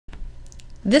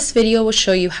This video will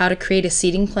show you how to create a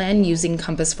seating plan using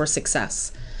Compass for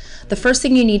Success. The first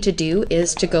thing you need to do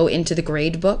is to go into the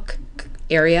Gradebook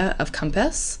area of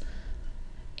Compass,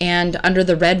 and under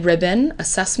the red ribbon,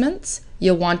 Assessments,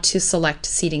 you'll want to select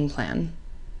Seating Plan.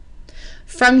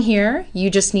 From here, you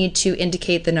just need to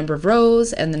indicate the number of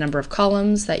rows and the number of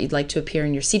columns that you'd like to appear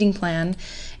in your seating plan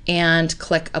and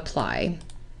click Apply.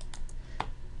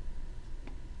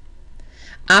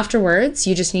 Afterwards,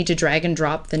 you just need to drag and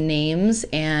drop the names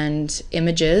and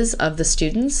images of the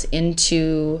students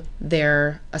into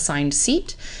their assigned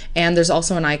seat, and there's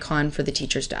also an icon for the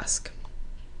teacher's desk.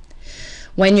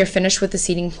 When you're finished with the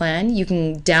seating plan, you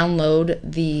can download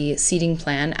the seating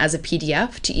plan as a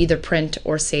PDF to either print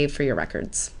or save for your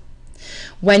records.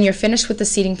 When you're finished with the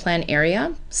seating plan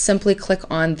area, simply click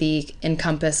on the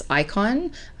Encompass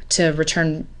icon to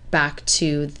return back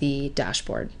to the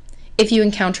dashboard. If you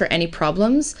encounter any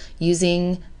problems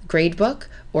using Gradebook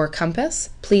or Compass,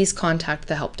 please contact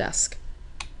the help desk.